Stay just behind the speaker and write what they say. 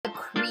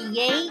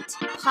Create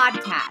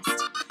podcast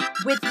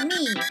with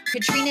me,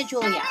 Katrina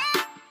Julia.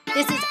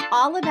 This is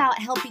all about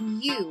helping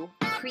you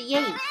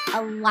create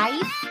a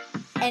life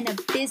and a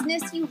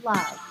business you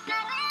love,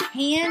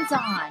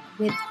 hands-on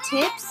with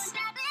tips,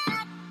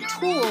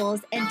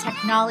 tools, and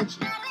technology.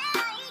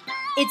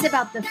 It's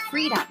about the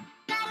freedom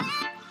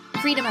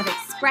of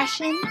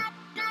expression,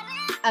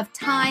 of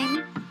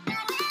time,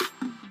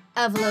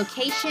 of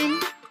location,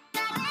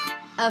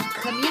 of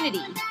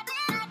community,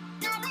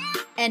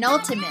 and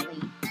ultimately,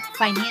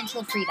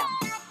 financial freedom.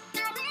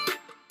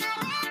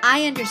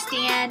 I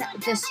understand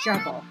the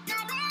struggle.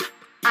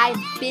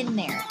 I've been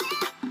there.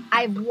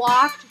 I've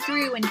walked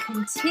through and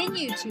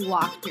continue to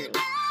walk through.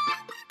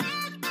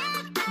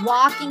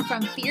 Walking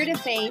from fear to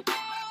faith,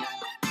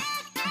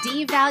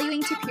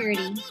 devaluing to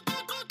purity,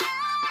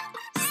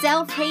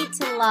 self-hate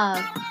to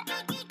love,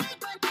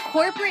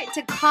 corporate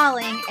to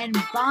calling, and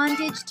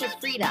bondage to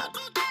freedom.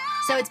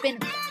 So it's been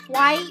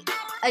quite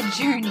a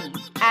journey,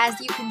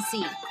 as you can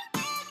see.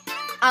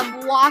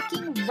 I'm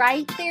walking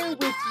right there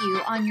with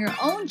you on your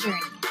own journey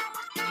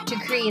to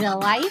create a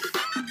life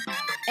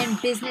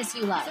and business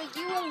you love. So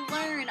you will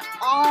learn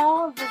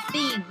all the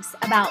things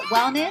about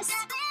wellness,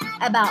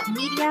 about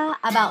media,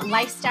 about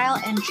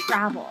lifestyle, and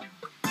travel.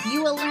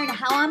 You will learn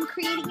how I'm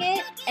creating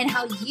it and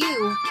how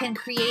you can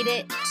create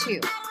it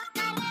too.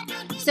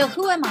 So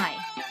who am I?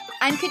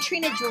 I'm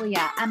Katrina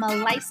Julia. I'm a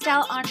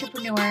lifestyle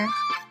entrepreneur,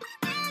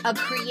 a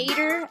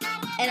creator,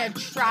 and a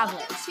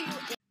traveler.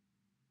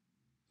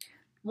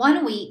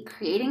 1 week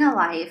creating a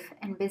life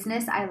and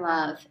business I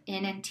love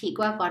in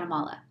Antigua,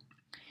 Guatemala.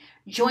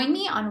 Join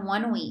me on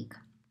 1 week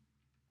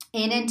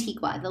in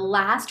Antigua. The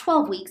last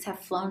 12 weeks have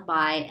flown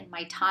by and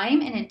my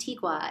time in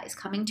Antigua is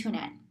coming to an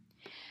end.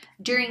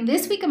 During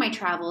this week of my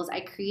travels, I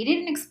created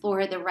and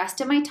explored the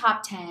rest of my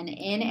top 10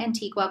 in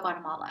Antigua,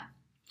 Guatemala.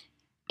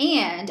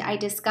 And I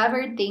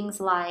discovered things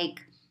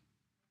like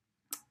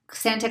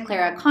Santa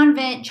Clara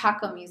Convent,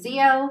 Chaco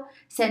Museo,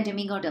 San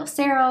Domingo del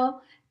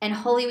Cerro, and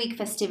Holy Week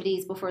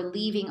festivities before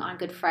leaving on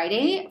Good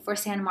Friday for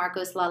San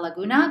Marcos La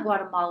Laguna,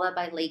 Guatemala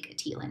by Lake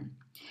Atitlan.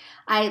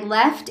 I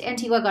left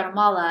Antigua,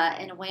 Guatemala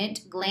and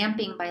went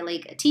glamping by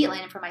Lake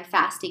Atitlan for my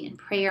fasting and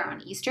prayer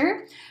on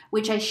Easter,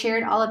 which I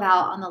shared all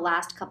about on the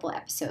last couple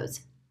episodes.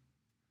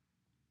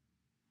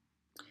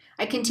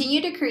 I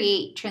continue to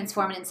create,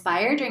 transform, and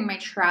inspire during my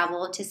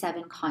travel to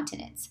 7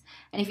 continents.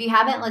 And if you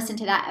haven't listened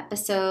to that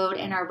episode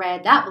and or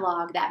read that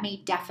blog, that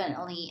may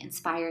definitely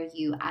inspire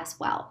you as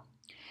well.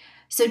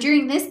 So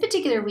during this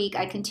particular week,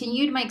 I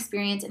continued my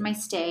experience in my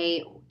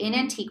stay in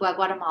Antigua,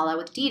 Guatemala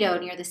with Dido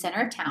near the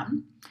center of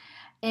town.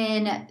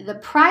 In the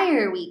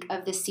prior week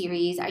of this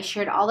series, I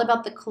shared all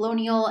about the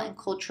colonial and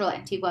cultural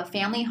Antigua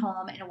family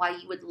home and why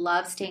you would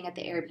love staying at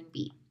the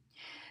Airbnb.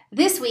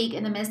 This week,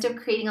 in the midst of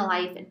creating a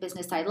life and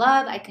business I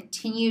love, I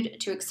continued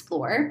to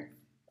explore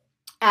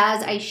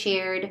as I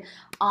shared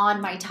on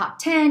my top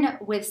 10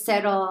 with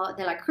Cerro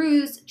de la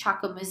Cruz,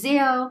 Chaco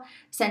Museo,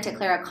 Santa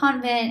Clara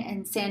Convent,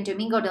 and San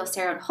Domingo del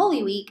Cerro and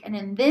Holy Week. And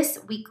in this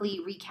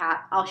weekly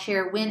recap, I'll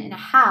share when and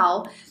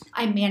how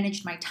I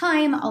managed my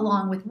time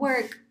along with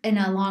work and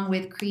along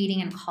with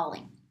creating and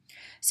calling.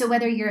 So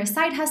whether you're a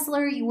side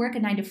hustler, you work a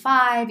 9 to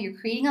 5, you're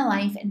creating a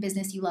life and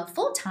business you love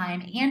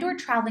full-time, and or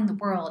traveling the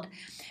world,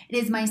 it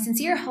is my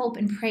sincere hope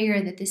and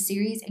prayer that this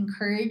series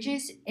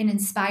encourages and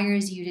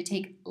inspires you to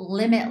take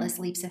limitless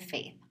leaps of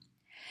faith.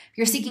 If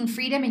you're seeking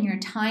freedom in your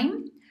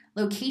time,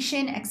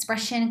 location,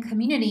 expression,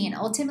 community, and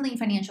ultimately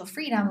financial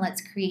freedom,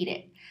 let's create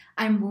it.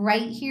 I'm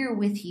right here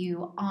with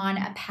you on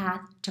a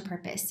path to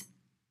purpose.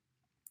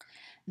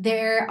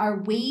 There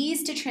are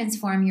ways to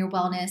transform your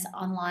wellness,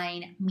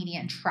 online, media,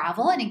 and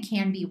travel, and it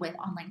can be with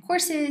online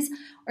courses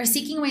or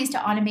seeking ways to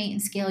automate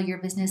and scale your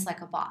business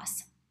like a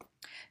boss.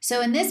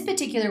 So in this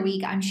particular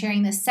week, I'm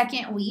sharing the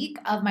second week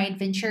of my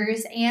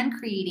adventures and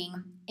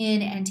creating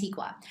in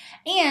Antigua.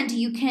 And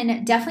you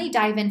can definitely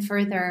dive in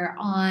further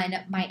on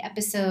my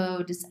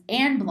episodes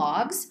and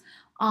blogs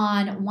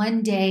on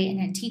 1 day in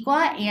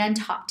Antigua and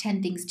top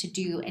 10 things to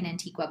do in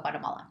Antigua,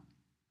 Guatemala.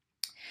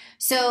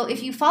 So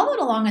if you followed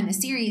along on the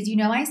series, you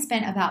know I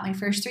spent about my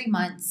first 3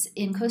 months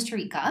in Costa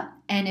Rica.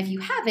 And if you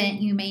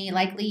haven't, you may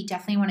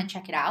definitely want to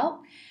check it out.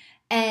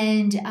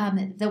 And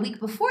the week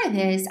before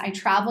this, I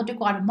traveled to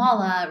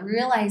Guatemala,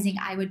 realizing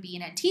I would be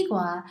in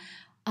Antigua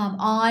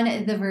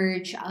on the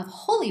verge of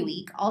Holy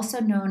Week,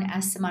 also known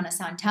as Semana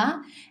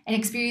Santa, and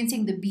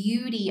experiencing the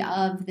beauty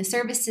of the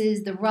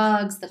services, the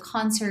rugs, the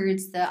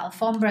concerts, the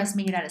alfombras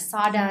made out of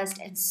sawdust,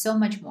 and so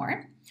much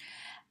more.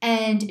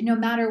 And no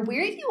matter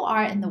where you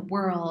are in the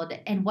world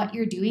and what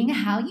you're doing,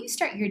 how you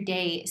start your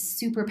day is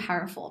super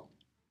powerful.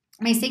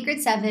 My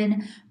Sacred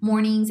 7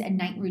 mornings and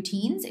night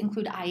routines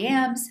include I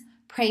ams,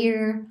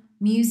 prayer,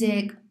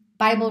 music,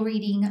 Bible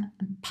reading,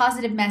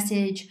 positive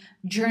message,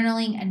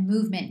 journaling, and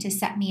movement to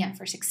set me up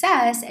for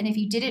success. And if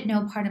you didn't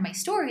know, part of my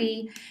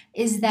story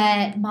is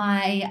that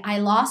I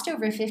lost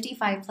over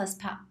 55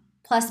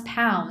 plus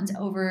pounds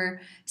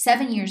over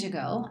 7 years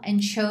ago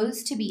and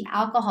chose to be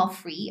alcohol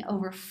free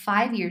over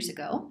 5 years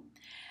ago.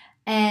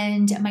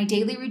 And my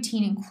daily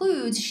routine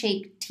includes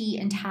shake, tea,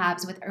 and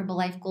tabs with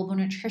Herbalife Global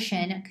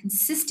Nutrition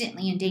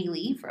consistently and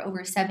daily for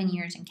over 7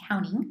 years and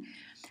counting.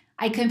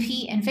 I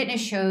compete in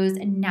fitness shows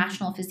and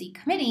National Physique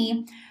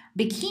Committee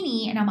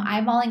bikini, and I'm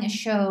eyeballing a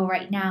show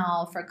right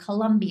now for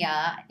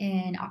Colombia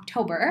in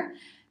October.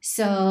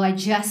 So I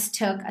just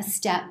took a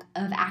step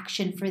of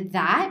action for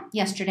that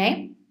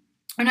Saturday.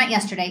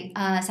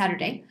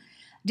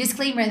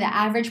 Disclaimer, the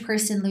average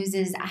person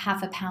loses a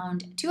half a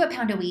pound to a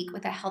pound a week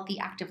with a healthy,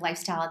 active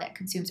lifestyle that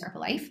consumes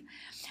Herbalife.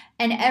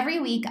 And every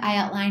week I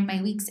outline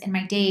my weeks and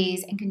my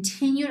days and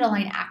continue to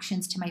align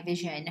actions to my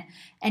vision.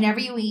 And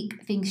every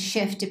week things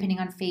shift depending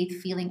on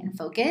faith, feeling, and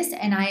focus.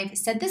 And I've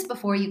said this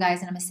before, you guys,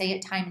 and I'm going to say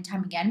it time and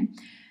time again.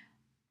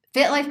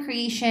 Fit Life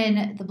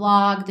Creation, the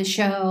blog, the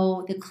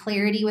show, the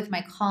clarity with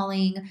my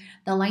calling,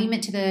 the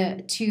alignment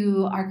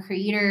to our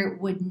Creator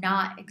would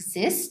not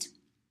exist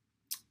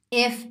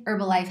if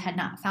Herbalife had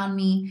not found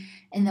me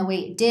in the way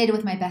it did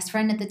with my best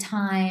friend at the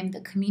time, the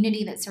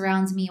community that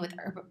surrounds me with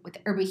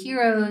Herba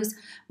Heroes,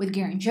 with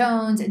Garen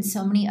Jones, and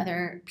so many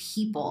other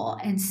people.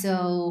 And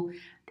so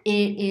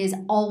it is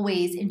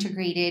always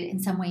integrated in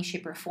some way,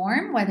 shape, or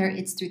form, whether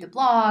it's through the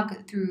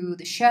blog, through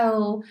the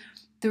show,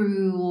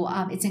 through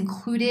it's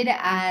included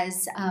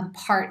as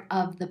part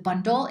of the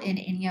bundle in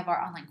any of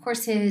our online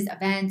courses,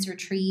 events,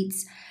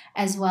 retreats,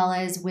 as well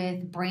as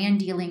with brand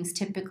dealings,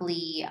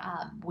 typically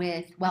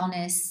with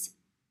wellness,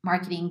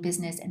 marketing,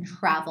 business, and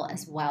travel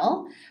as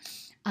well.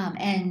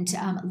 And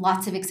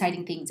lots of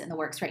exciting things in the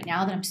works right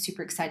now that I'm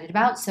super excited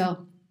about.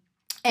 So,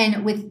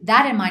 and with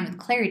that in mind, with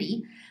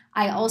clarity,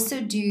 I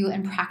also do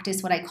and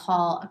practice what I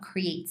call a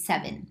Create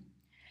 7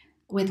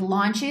 with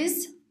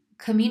launches,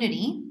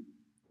 community,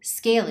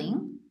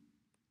 scaling,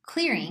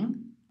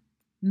 clearing,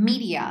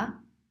 media,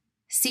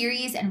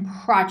 series, and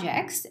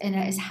projects, and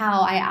it is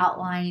how I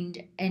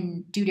outlined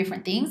and do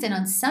different things. And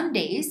on some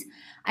days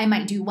I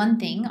might do one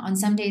thing, on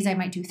some days I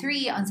might do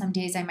 3, on some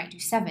days I might do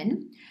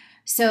 7.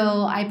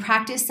 So I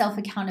practice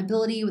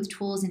self-accountability with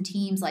tools and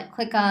teams like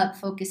ClickUp,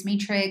 Focus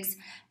Matrix,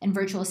 and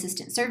virtual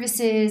assistant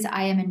services.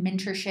 I am in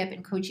mentorship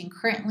and coaching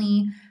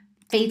currently,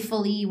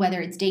 faithfully, whether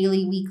it's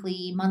daily,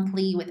 weekly,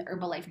 monthly with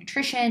Herbalife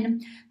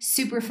Nutrition,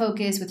 Super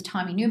Focus with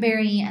Tommy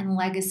Newberry, and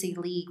Legacy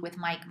League with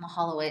Mike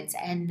Mihalowicz,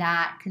 and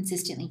that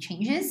consistently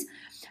changes.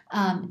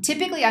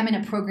 Typically, I'm in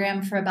a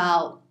program for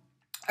about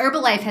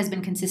Herbalife has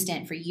been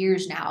consistent for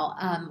years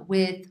now.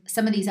 With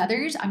some of these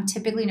others, I'm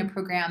typically in a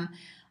program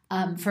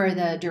for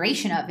the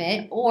duration of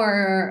it,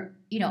 or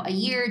a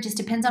year, just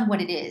depends on what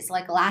it is.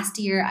 Like last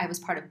year, I was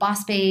part of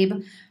Boss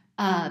Babe.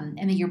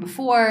 And the year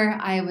before,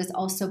 I was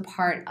also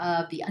part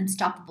of the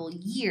Unstoppable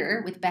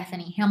Year with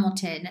Bethany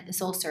Hamilton, the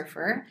Soul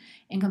Surfer,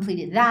 and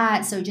completed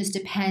that. So it just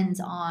depends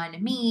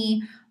on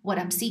me, what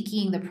I'm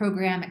seeking, the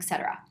program,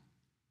 etc.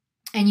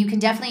 And you can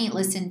definitely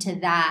listen to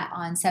that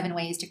on 7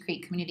 Ways to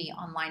Create Community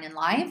Online and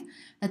Live.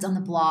 That's on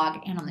the blog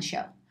and on the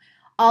show.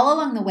 All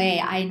along the way,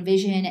 I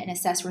envision and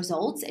assess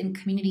results in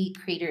community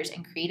creators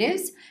and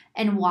creatives.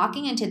 And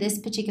walking into this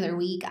particular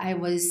week,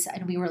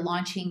 we were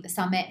launching the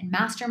summit and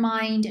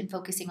mastermind and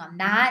focusing on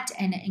that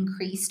and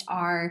increased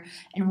our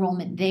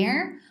enrollment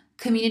there.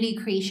 Community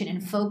creation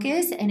and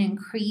focus, and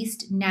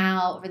increased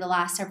now over the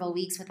last several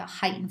weeks with a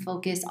heightened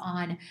focus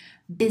on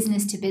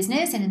business to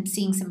business, and I'm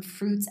seeing some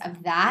fruits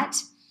of that.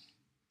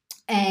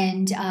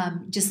 And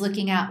just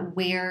looking at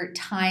where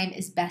time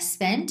is best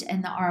spent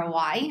and the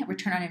ROI,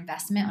 return on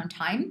investment on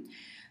time.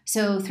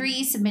 So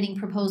 3, submitting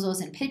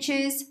proposals and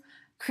pitches,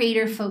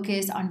 creator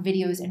focus on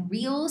videos and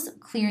reels,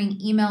 clearing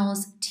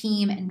emails,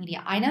 team, and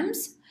media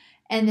items,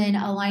 and then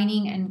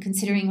aligning and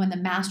considering when the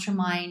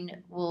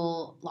mastermind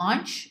will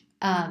launch.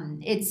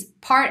 It's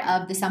part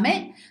of the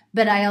summit,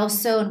 but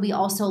we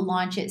also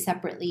launch it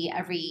separately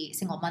every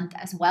single month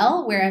as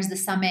well, whereas the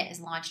summit is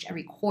launched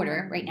every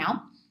quarter right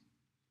now.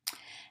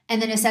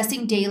 And then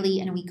assessing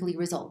daily and weekly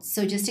results.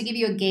 So just to give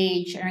you a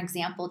gauge or an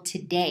example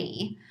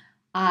today,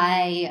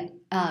 I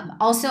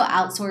also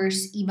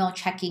outsource email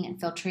checking and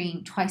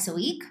filtering twice a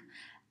week.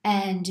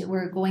 And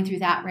we're going through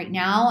that right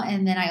now.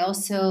 And then I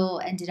also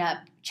ended up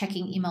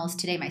checking emails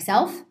today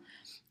myself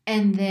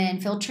and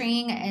then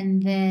filtering.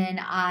 And then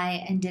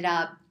I ended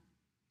up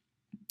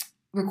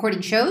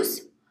recording shows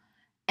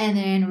and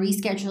then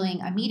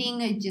rescheduling a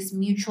meeting, just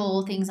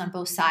mutual things on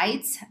both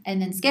sides,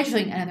 and then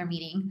scheduling another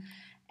meeting,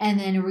 and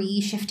then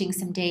reshifting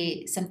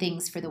some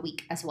things for the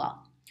week as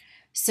well.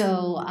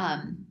 So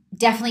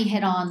definitely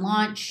hit on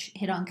launch,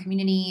 hit on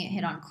community,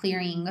 hit on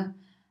clearing,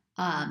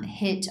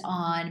 hit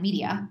on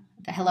media.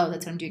 That's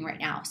what I'm doing right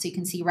now. So you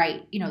can see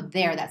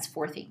there, that's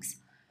 4 things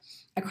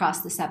across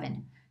the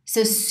 7.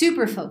 So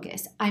super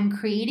focus. I'm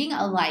creating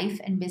a life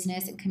and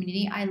business and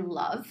community I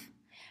love.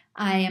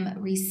 I am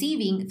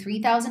receiving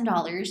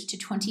 $3,000 to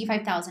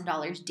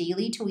 $25,000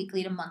 daily to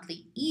weekly to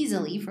monthly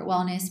easily for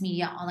wellness,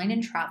 media, online,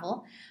 and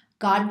travel.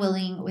 God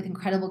willing, with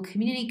incredible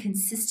community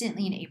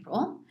consistently in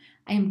April.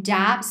 I am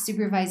DAP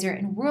supervisor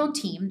and world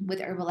team with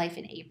Herbalife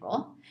in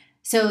April.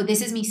 So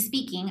this is me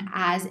speaking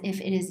as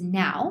if it is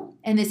now,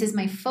 and this is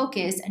my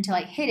focus until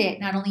I hit it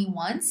not only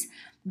once,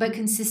 but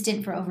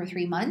consistent for over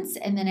 3 months.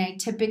 And then I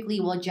typically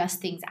will adjust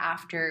things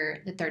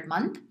after the third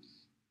month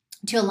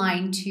to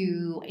align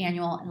to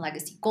annual and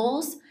legacy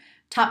goals.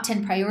 Top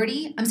 3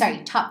 priorities.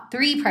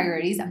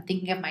 I'm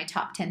thinking of my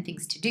top 10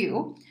 things to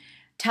do.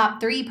 Top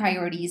 3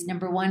 priorities.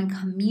 Number 1,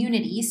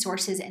 community,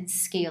 sources, and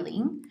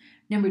scaling.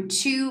 Number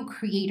 2,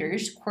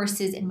 creators,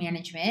 courses, and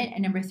management.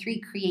 And number 3,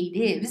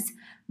 creatives,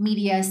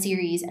 media,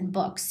 series, and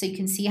books. So you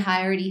can see how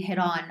I already hit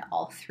on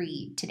all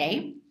 3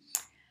 today.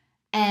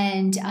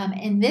 And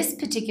in this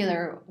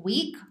particular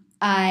week,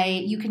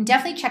 you can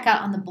definitely check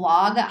out on the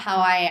blog how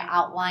I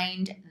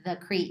outlined the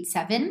Create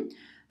 7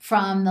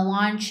 from the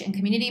launch and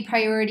community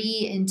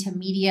priority into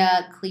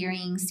media,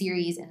 clearing,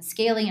 series, and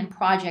scaling and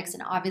projects.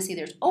 And obviously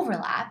there's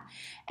overlap.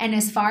 And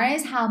as far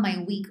as how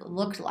my week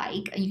looked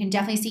like, you can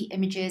definitely see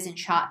images and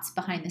shots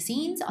behind the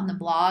scenes on the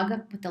blog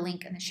with the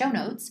link in the show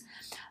notes.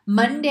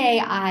 Monday,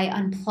 I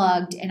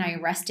unplugged and I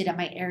rested at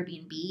my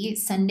Airbnb.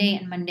 Sunday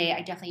and Monday,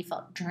 I definitely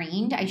felt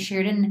drained. I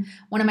shared in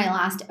one of my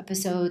last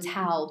episodes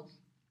how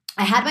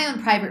I had my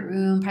own private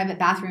room, private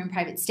bathroom,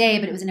 private stay,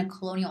 but it was in a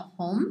colonial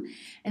home.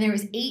 And there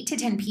was 8 to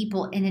 10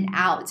 people in and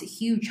out. It's a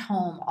huge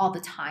home all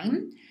the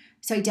time.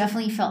 So I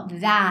definitely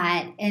felt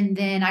that. And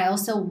then I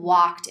also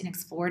walked and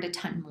explored a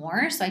ton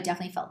more. So I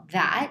definitely felt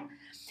that.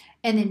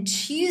 And then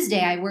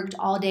Tuesday, I worked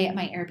all day at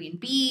my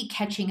Airbnb,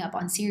 catching up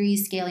on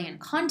series, scaling, and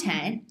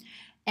content.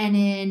 And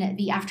in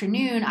the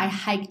afternoon, I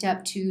hiked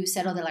up to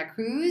Cerro de la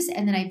Cruz,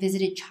 and then I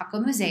visited Chaco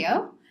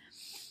Museo.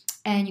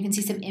 And you can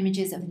see some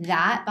images of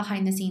that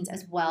behind the scenes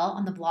as well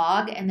on the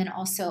blog and then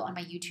also on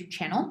my YouTube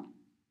channel.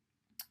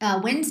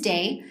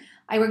 Wednesday,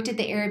 I worked at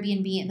the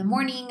Airbnb in the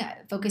morning,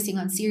 focusing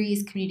on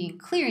series, community, and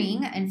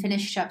clearing, and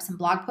finished up some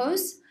blog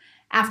posts.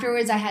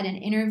 Afterwards, I had an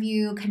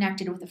interview,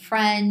 connected with a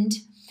friend,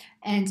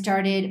 and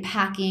started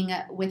packing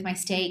with my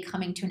stay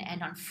coming to an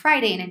end on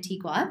Friday in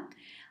Antigua.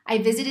 I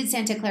visited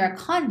Santa Clara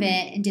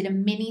Convent and did a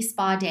mini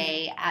spa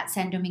day at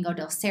San Domingo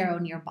del Cerro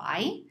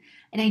nearby.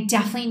 And I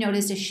definitely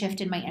noticed a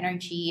shift in my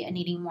energy and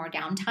needing more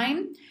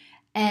downtime.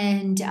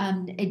 And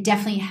it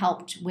definitely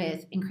helped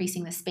with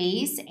increasing the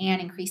space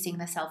and increasing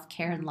the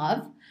self-care and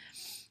love.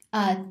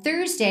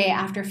 Thursday,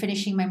 after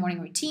finishing my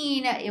morning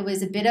routine, it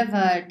was a bit of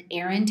an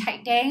errand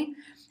type day.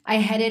 I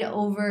headed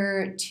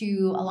over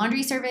to a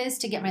laundry service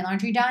to get my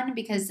laundry done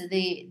because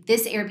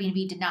this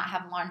Airbnb did not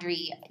have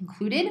laundry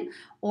included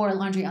or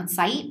laundry on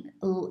site.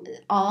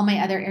 All my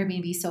other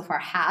Airbnbs so far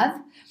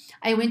have.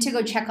 I went to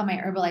go check on my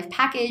Herbalife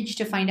package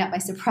to find out by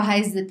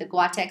surprise that the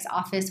Guatex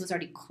office was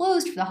already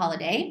closed for the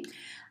holiday.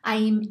 I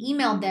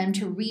emailed them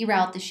to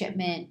reroute the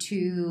shipment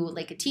to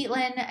Lake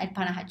Atitlan at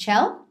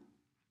Panajachel.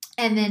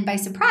 And then by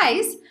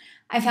surprise,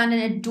 I found an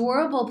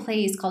adorable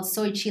place called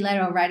Soy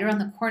Chilero right around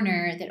the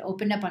corner that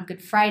opened up on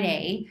Good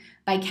Friday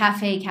by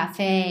Cafe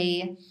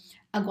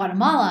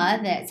Guatemala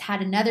that's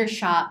had another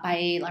shop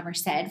by La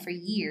Merced for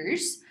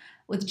years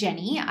with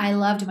Jenny. I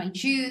loved my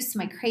juice,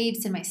 my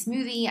crepes, and my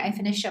smoothie. I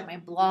finished up my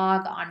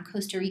blog on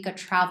Costa Rica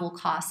travel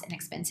costs and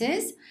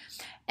expenses.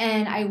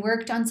 And I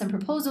worked on some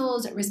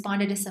proposals,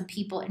 responded to some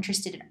people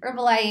interested in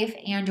Herbalife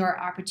and or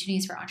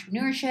opportunities for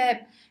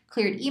entrepreneurship,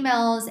 cleared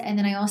emails, and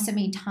then I also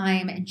made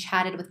time and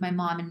chatted with my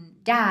mom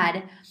and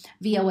dad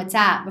via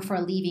WhatsApp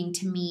before leaving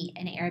to meet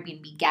an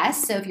Airbnb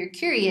guest. So if you're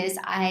curious,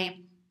 I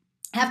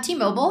have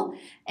T-Mobile,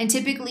 and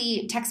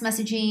typically text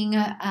messaging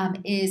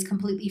is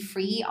completely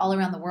free all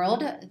around the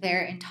world.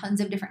 They're in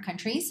tons of different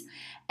countries.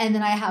 And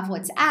then I have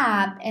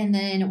WhatsApp, and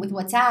then with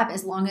WhatsApp,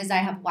 as long as I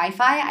have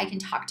Wi-Fi, I can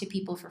talk to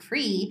people for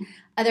free.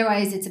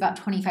 Otherwise, it's about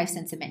 25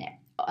 cents a minute.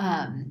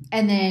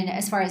 And then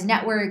as far as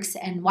networks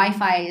and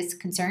Wi-Fi is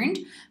concerned,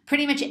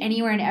 pretty much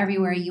anywhere and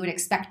everywhere you would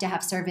expect to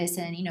have service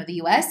in,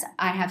 the US,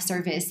 I have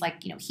service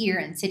like, here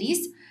in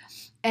cities,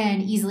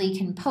 and easily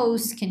can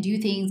post, can do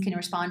things, can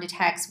respond to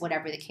text,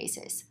 whatever the case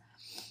is.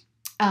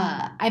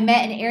 I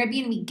met an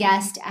Airbnb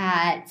guest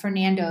at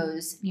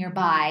Fernando's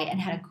nearby and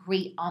had a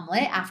great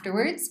omelet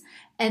afterwards,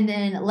 and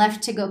then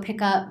left to go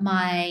pick up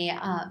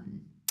my,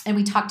 and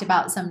we talked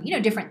about some,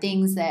 different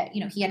things that,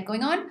 he had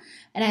going on.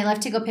 And I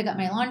left to go pick up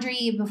my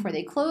laundry before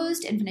they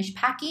closed and finished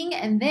packing.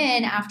 And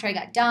then after I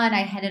got done,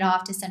 I headed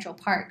off to Central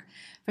Park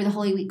for the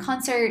Holy Week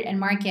concert and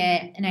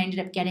market. And I ended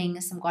up getting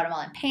some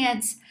Guatemalan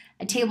pants,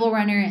 a table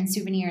runner, and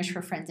souvenirs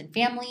for friends and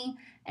family,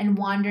 and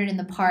wandered in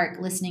the park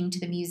listening to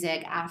the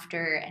music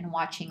after and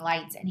watching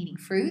lights and eating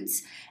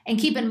fruits. And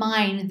keep in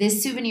mind,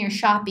 this souvenir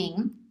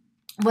shopping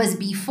was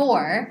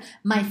before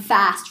my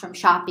fast from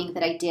shopping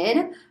that I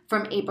did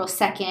from April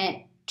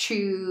 2nd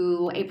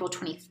to April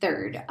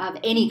 23rd of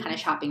any kind of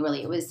shopping,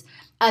 really. It was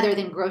other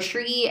than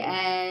grocery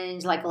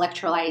and like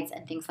electrolytes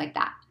and things like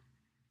that.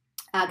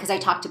 Because I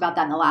talked about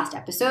that in the last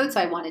episode, so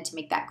I wanted to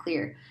make that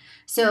clear.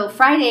 So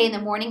Friday in the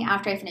morning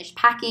after I finished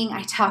packing,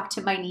 I talked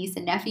to my niece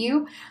and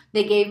nephew.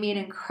 They gave me an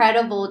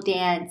incredible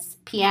dance,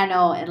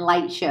 piano, and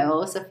light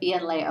show, Sophia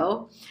and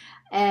Leo.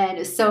 And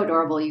it's so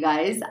adorable, you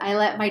guys. I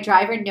let my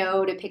driver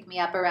know to pick me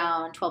up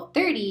around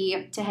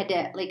 12:30 to head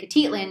to Lake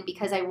Atitlan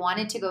because I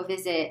wanted to go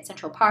visit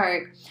Central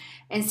Park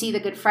and see the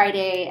Good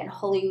Friday and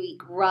Holy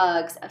Week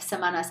rugs of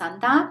Semana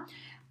Santa.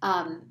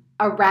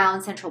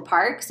 around Central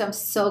Park. So I'm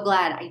so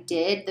glad I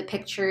did. The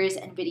pictures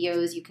and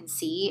videos you can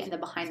see in the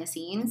behind the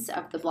scenes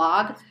of the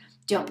blog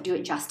don't do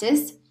it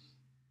justice,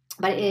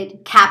 but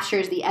it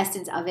captures the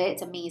essence of it.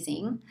 It's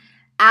amazing.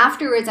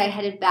 Afterwards, I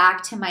headed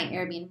back to my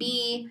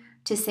Airbnb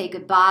to say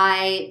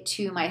goodbye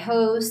to my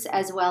host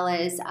as well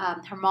as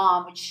her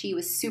mom, which she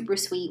was super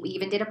sweet. We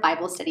even did a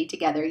Bible study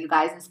together, you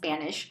guys, in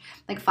Spanish,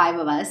 like 5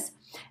 of us,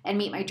 and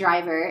meet my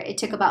driver. It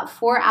took about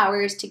 4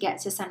 hours to get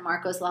to San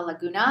Marcos La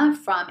Laguna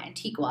from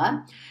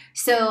Antigua.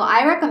 So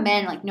I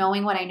recommend, like,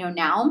 knowing what I know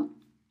now,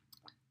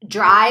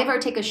 drive or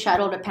take a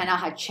shuttle to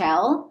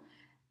Panajachel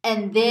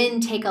and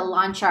then take a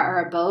lancha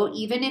or a boat,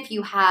 even if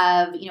you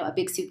have, a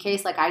big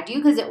suitcase like I do,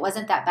 because it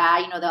wasn't that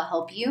bad. They'll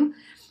help you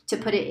to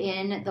put it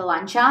in the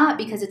lancha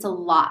because it's a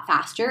lot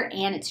faster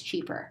and it's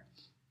cheaper.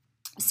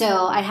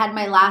 So I had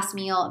my last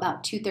meal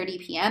about 2:30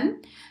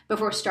 p.m.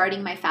 before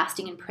starting my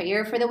fasting and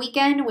prayer for the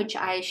weekend, which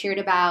I shared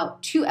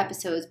about 2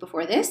 episodes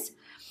before this.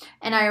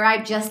 And I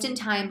arrived just in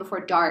time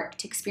before dark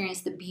to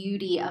experience the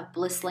beauty of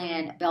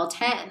Blissland Belle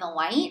Tent in the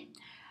light.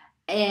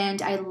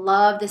 And I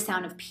love the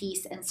sound of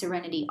peace and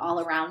serenity all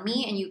around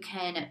me. And you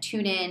can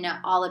tune in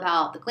all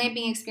about the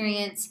glamping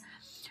experience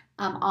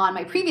on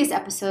my previous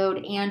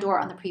episode and or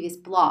on the previous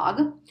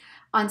blog.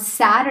 On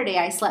Saturday,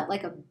 I slept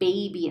like a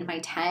baby in my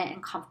tent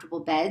in comfortable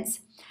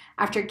beds.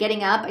 After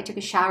getting up, I took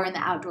a shower in the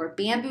outdoor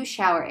bamboo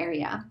shower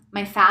area.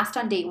 My fast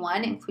on day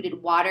 1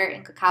 included water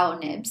and cacao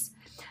nibs.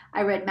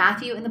 I read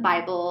Matthew in the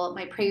Bible,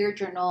 my prayer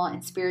journal,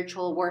 and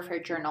spiritual warfare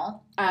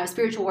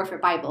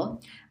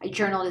Bible. I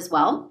journaled as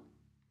well.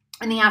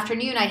 In the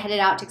afternoon, I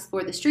headed out to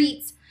explore the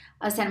streets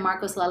of San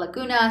Marcos La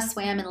Laguna,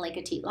 swam in Lake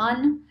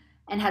Atitlan,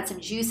 and had some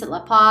juice at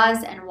La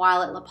Paz. And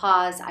while at La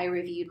Paz, I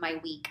reviewed my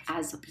week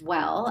as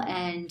well.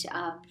 And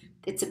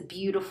it's a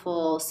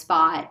beautiful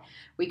spot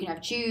where you can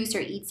have juice or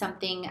eat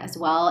something as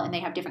well. And they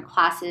have different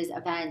classes,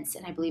 events,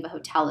 and I believe a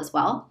hotel as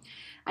well.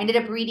 I ended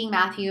up reading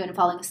Matthew and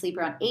falling asleep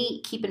around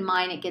 8. Keep in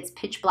mind, it gets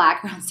pitch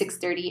black around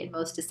 6:30 in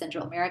most of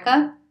Central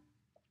America.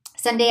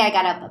 Sunday, I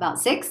got up about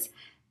 6.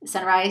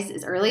 Sunrise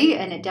is early,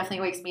 and it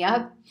definitely wakes me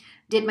up.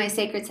 Did my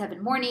Sacred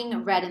 7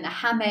 morning, read in the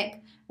hammock,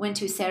 went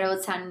to Cerro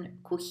San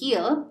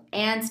Cujil,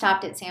 and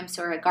stopped at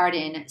Samsora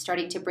Garden,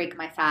 starting to break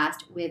my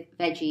fast with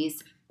veggies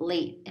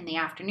late in the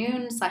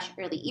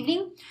afternoon/early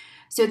evening.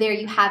 So there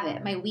you have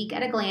it, my week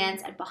at a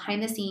glance and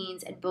behind the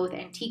scenes in both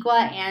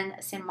Antigua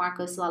and San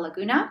Marcos La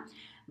Laguna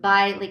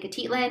by Lake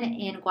Atitlan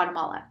in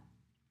Guatemala.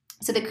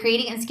 So the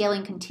creating and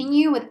scaling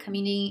continue with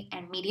community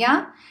and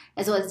media,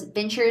 as well as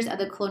ventures of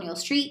the colonial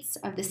streets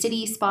of the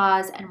city,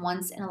 spas, and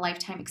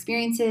once-in-a-lifetime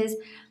experiences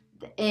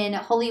in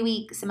Holy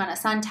Week, Semana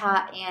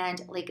Santa,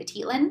 and Lake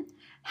Atitlan.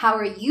 How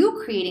are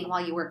you creating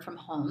while you work from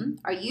home?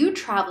 Are you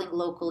traveling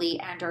locally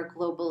and or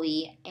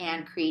globally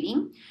and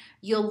creating?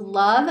 You'll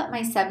love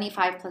my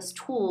 75 plus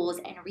tools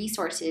and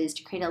resources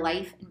to create a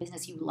life and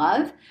business you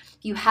love.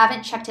 If you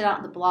haven't checked it out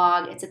on the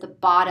blog, it's at the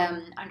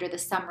bottom under the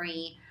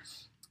summary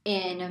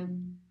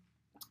in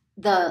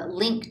the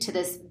link to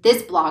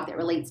this blog that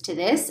relates to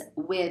this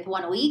with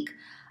 1 a week.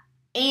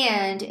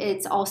 And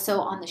it's also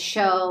on the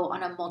show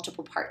on a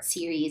multiple part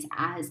series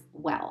as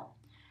well.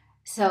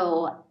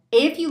 So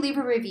if you leave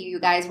a review, you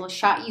guys, will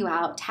shout you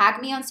out.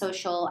 Tag me on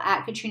social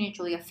at Katrina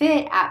Julia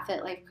Fit, at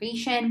Fit Life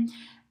Creation,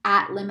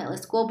 at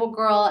Limitless Global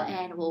Girl,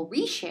 and we'll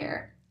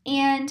reshare.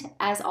 And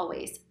as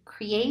always,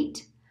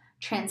 create,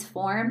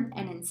 transform,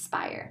 and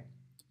inspire.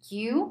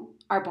 You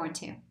are born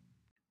to.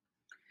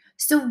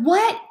 So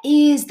what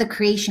is the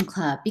Creation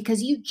Club?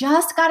 Because you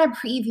just got a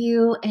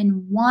preview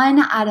in 1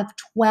 out of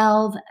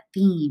 12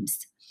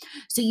 themes.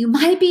 So you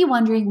might be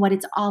wondering what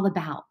it's all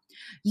about.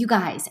 You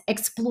guys,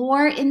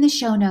 explore in the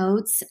show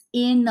notes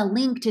in the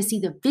link to see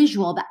the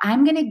visual, but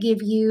I'm going to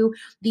give you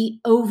the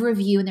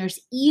overview, and there's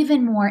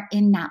even more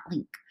in that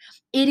link.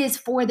 It is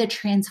for the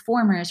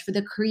transformers, for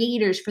the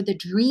creators, for the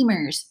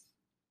dreamers,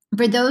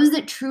 for those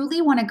that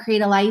truly want to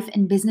create a life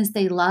and business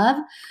they love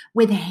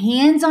with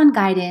hands-on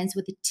guidance,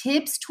 with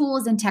tips,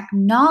 tools, and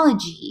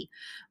technology,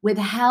 with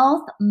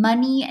health,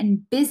 money,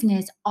 and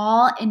business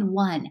all in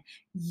one.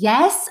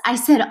 Yes, I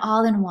said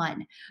all in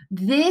one.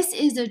 This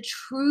is a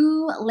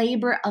true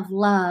labor of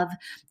love.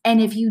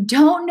 And if you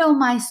don't know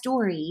my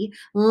story,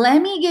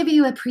 let me give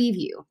you a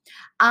preview.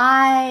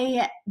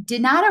 I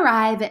did not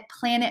arrive at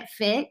Planet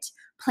Fit,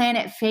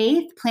 Planet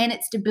Faith,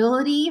 Planet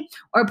Stability,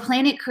 or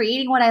Planet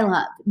Creating what I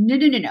love. No.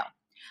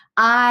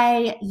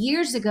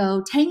 Years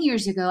ago, 10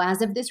 years ago,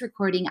 as of this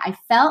recording, I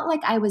felt like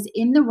I was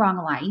in the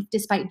wrong life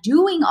despite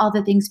doing all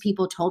the things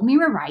people told me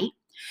were right.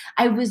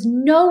 I was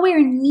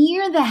nowhere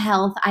near the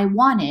health I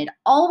wanted,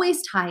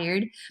 always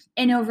tired,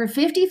 and over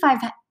 55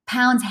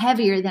 pounds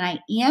heavier than I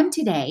am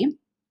today.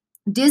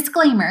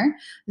 Disclaimer,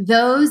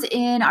 those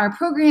in our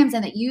programs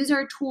and that use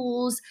our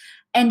tools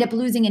end up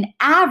losing an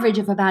average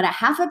of about a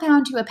half a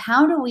pound to a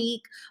pound a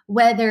week,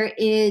 whether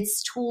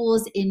it's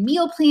tools in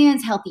meal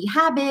plans, healthy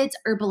habits,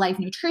 Herbalife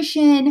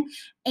nutrition,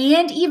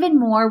 and even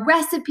more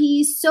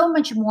recipes, so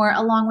much more,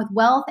 along with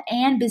wealth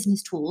and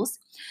business tools.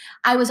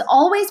 I was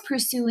always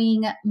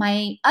pursuing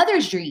my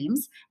others'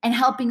 dreams and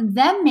helping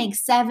them make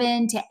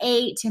 7 to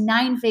 8 to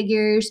 9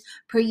 figures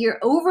per year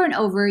over and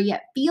over,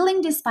 yet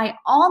feeling despite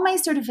all my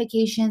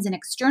certifications and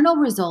external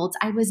results,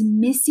 I was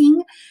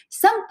missing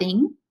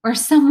something or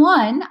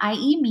someone,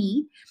 i.e.,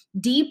 me,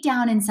 deep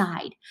down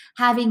inside,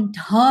 having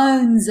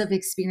tons of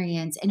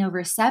experience in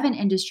over 7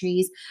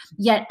 industries,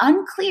 yet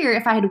unclear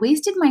if I had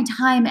wasted my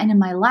time and in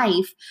my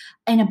life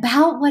and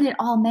about what it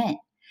all meant.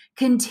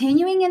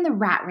 Continuing in the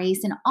rat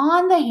race and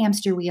on the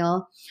hamster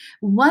wheel,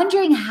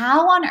 wondering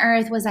how on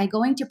earth was I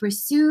going to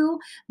pursue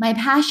my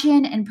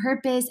passion and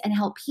purpose and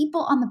help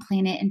people on the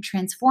planet and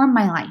transform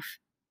my life.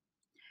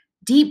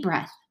 Deep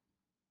breath.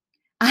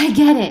 I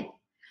get it.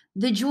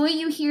 The joy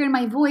you hear in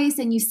my voice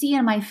and you see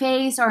in my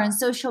face or on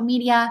social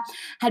media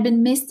had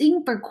been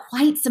missing for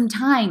quite some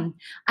time.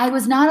 I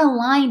was not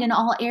aligned in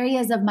all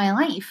areas of my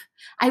life.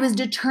 I was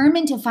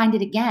determined to find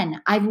it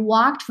again. I've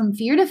walked from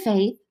fear to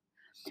faith,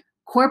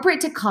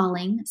 corporate to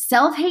calling,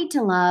 self-hate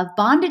to love,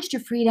 bondage to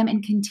freedom,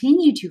 and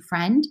continue to,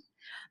 friend.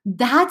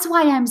 That's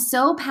why I'm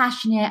so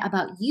passionate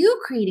about you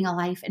creating a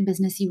life and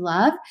business you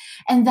love.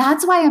 And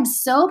that's why I'm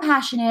so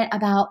passionate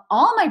about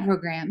all my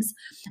programs,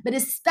 but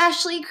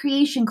especially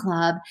Creation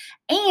Club.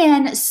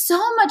 And so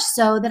much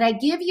so that I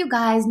give you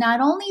guys not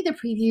only the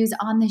previews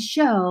on the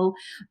show,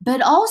 but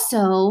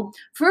also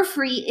for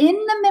free in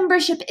the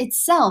membership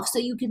itself. So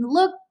you can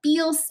look,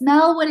 feel,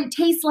 smell what it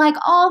tastes like,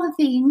 all the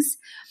things.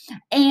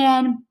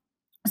 And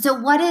so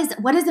what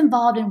is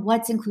involved and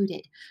what's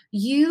included?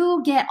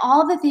 You get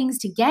all the things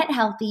to get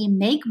healthy,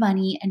 make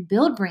money, and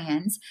build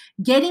brands,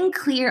 getting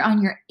clear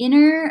on your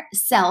inner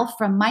self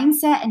from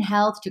mindset and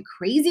health to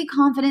crazy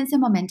confidence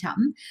and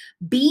momentum,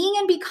 being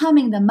and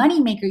becoming the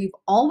moneymaker you've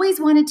always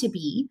wanted to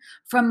be,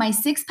 from my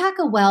 6-pack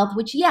of wealth,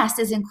 which yes,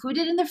 is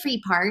included in the free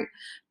part,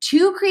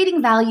 to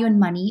creating value and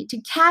money,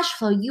 to cash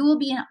flow. You will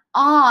be in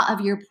awe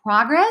of your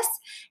progress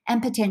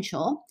and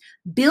potential.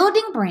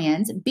 Building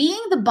brands, being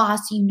the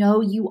boss you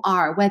know you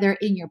are, whether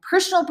in your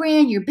personal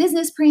brand, your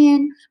business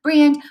brand,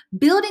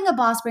 building a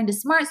boss brand to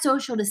Smart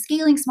Social to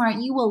Scaling Smart.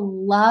 You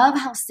will love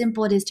how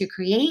simple it is to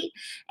create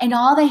and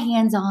all the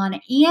hands-on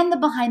and the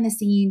behind the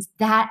scenes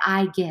that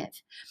I give.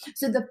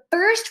 So the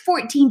first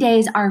 14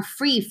 days are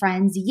free,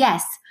 friends.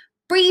 Yes,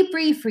 free,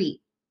 free,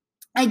 free.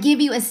 I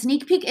give you a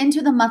sneak peek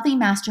into the monthly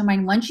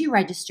mastermind once you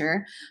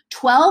register,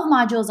 12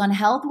 modules on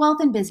health, wealth,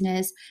 and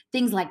business,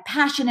 things like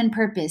passion and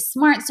purpose,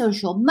 Smart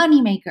Social,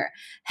 Moneymaker,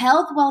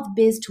 health, wealth,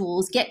 biz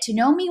tools, get to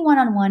know me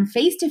one-on-one,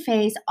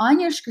 face-to-face, on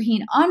your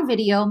screen, on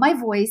video, my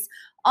voice,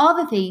 all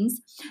the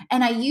things.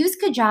 And I use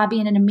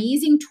Kajabi, an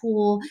amazing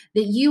tool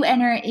that you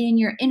enter in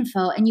your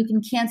info and you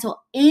can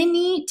cancel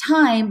any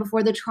time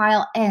before the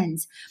trial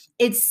ends.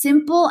 It's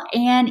simple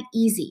and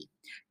easy.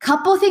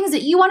 Couple things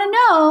that you want to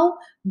know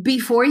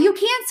before you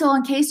cancel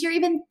in case you're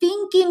even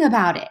thinking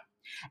about it.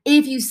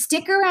 If you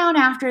stick around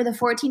after the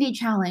 14-day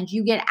challenge,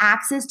 you get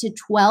access to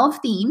 12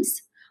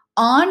 themes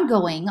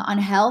ongoing on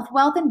health,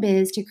 wealth, and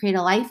biz to create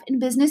a life and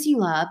business you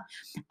love,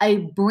 a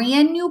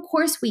brand new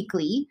course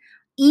weekly,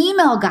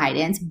 email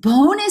guidance,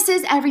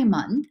 bonuses every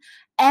month.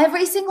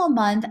 Every single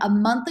month, a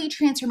monthly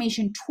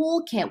transformation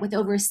toolkit with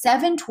over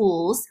 7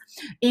 tools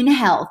in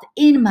health,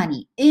 in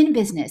money, in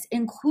business,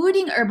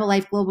 including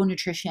Herbalife Global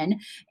Nutrition,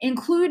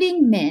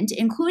 including Mint,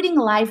 including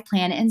Life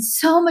Plan, and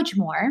so much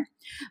more.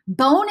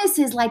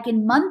 Bonuses like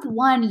in month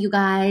 1, you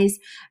guys,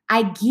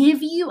 I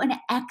give you an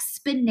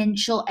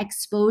exponential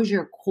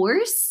exposure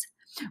course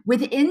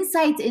with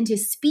insights into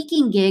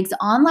speaking gigs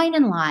online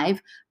and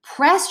live,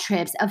 press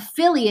trips,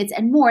 affiliates,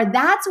 and more.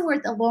 That's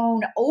worth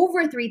alone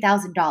over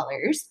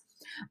 $3,000.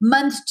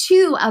 Month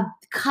 2, a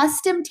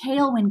custom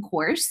Tailwind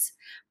course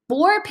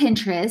for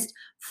Pinterest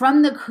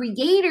from the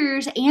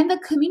creators and the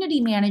community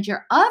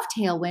manager of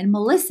Tailwind,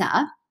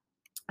 Melissa.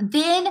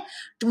 Then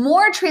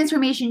more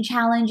transformation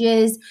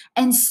challenges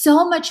and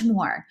so much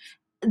more.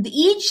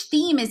 Each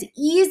theme is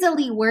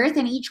easily worth,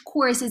 and each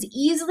course is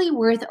easily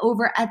worth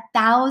over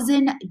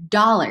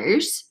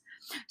 $1,000.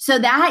 So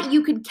that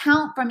you could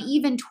count from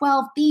even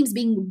 12 themes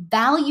being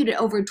valued at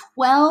over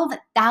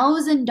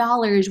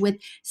 $12,000 with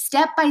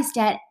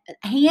step-by-step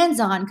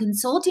hands-on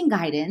consulting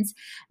guidance,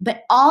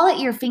 but all at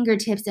your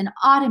fingertips and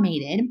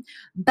automated.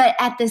 But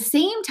at the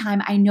same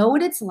time, I know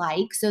what it's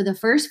like. So the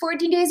first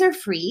 14 days are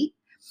free.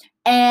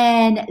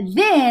 And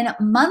then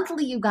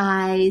monthly, you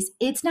guys,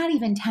 it's not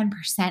even 10%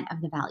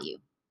 of the value.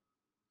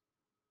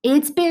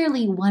 It's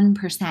barely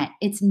 1%.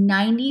 It's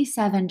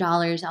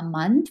 $97 a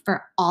month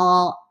for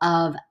all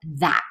of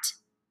that.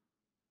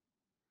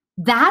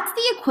 That's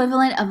the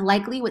equivalent of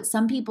likely what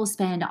some people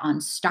spend on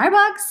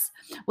Starbucks,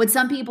 what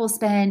some people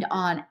spend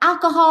on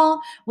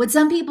alcohol, what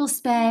some people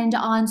spend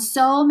on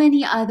so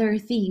many other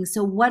things.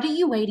 So what are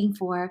you waiting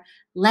for?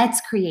 Let's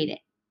create it.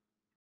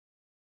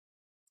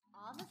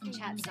 All the and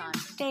chats on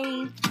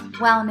faith,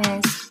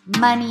 wellness,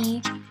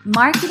 money,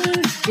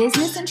 marketing,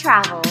 business, and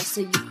travel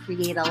so you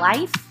create a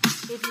life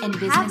and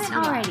business you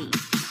already.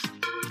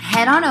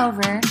 Head on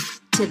over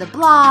to the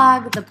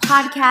blog, the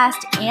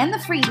podcast, and the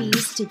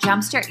freebies to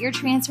jumpstart your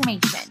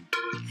transformation.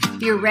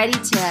 If you're ready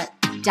to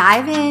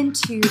dive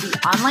into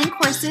the online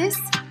courses,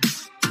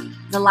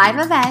 the live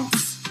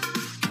events,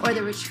 or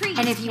the retreat,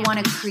 and if you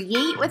want to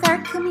create with our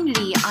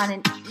community on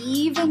an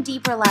even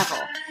deeper level,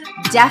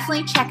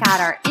 definitely check out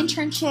our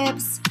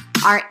internships,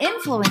 our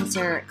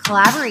influencer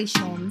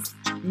collaborations,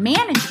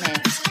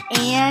 management,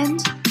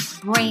 and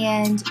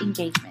brand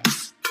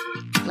engagements.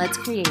 Let's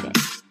create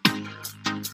it.